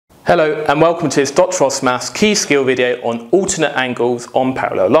Hello and welcome to this .Ross Maths key skill video on alternate angles on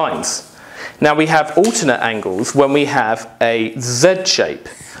parallel lines. Now we have alternate angles when we have a Z shape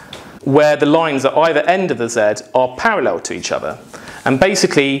where the lines at either end of the Z are parallel to each other. And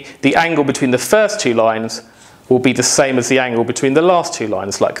basically the angle between the first two lines will be the same as the angle between the last two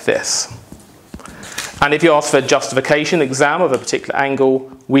lines, like this. And if you ask for a justification exam of a particular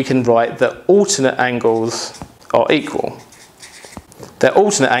angle, we can write that alternate angles are equal. They're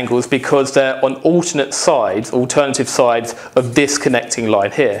alternate angles because they're on alternate sides, alternative sides of this connecting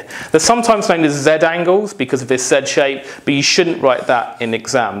line here. They're sometimes named as Z angles because of this Z shape, but you shouldn't write that in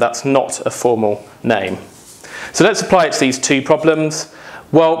exam. That's not a formal name. So let's apply it to these two problems.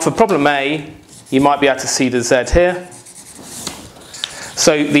 Well, for problem A, you might be able to see the Z here.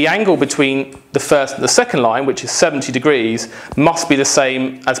 So the angle between the first and the second line, which is 70 degrees, must be the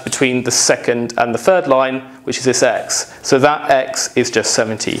same as between the second and the third line, which is this x. So that x is just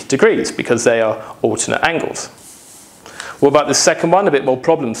 70 degrees because they are alternate angles. What about the second one? A bit more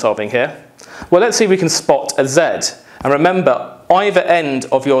problem solving here. Well, let's see if we can spot a z. And remember, either end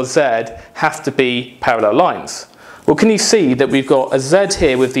of your z have to be parallel lines. Well, can you see that we've got a z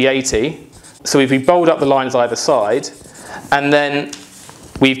here with the 80? So if we bold up the lines either side, and then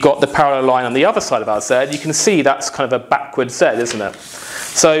we've got the parallel line on the other side of our z, you can see that's kind of a backward z, isn't it?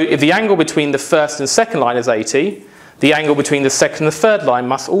 So if the angle between the first and second line is 80, the angle between the second and the third line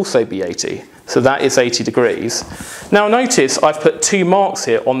must also be 80. So that is 80 degrees. Now notice I've put 2 marks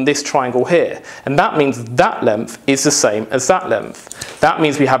here on this triangle here, and that means that length is the same as that length. That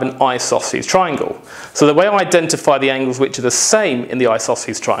means we have an isosceles triangle. So the way I identify the angles which are the same in the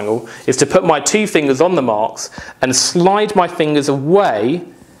isosceles triangle is to put my 2 fingers on the marks and slide my fingers away,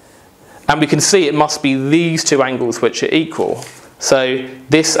 and we can see it must be these 2 angles which are equal. So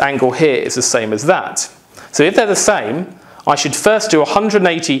this angle here is the same as that. So if they're the same, I should first do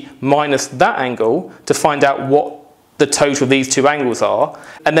 180 minus that angle to find out what the total of these 2 angles are,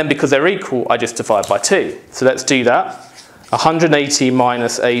 and then because they're equal, I just divide by 2. So let's do that. 180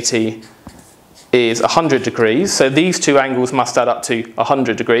 minus 80 is 100 degrees, so these 2 angles must add up to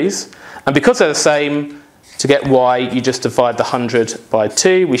 100 degrees. And because they're the same, to get y, you just divide the 100 by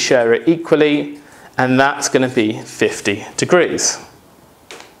 2, we share it equally, and that's going to be 50 degrees.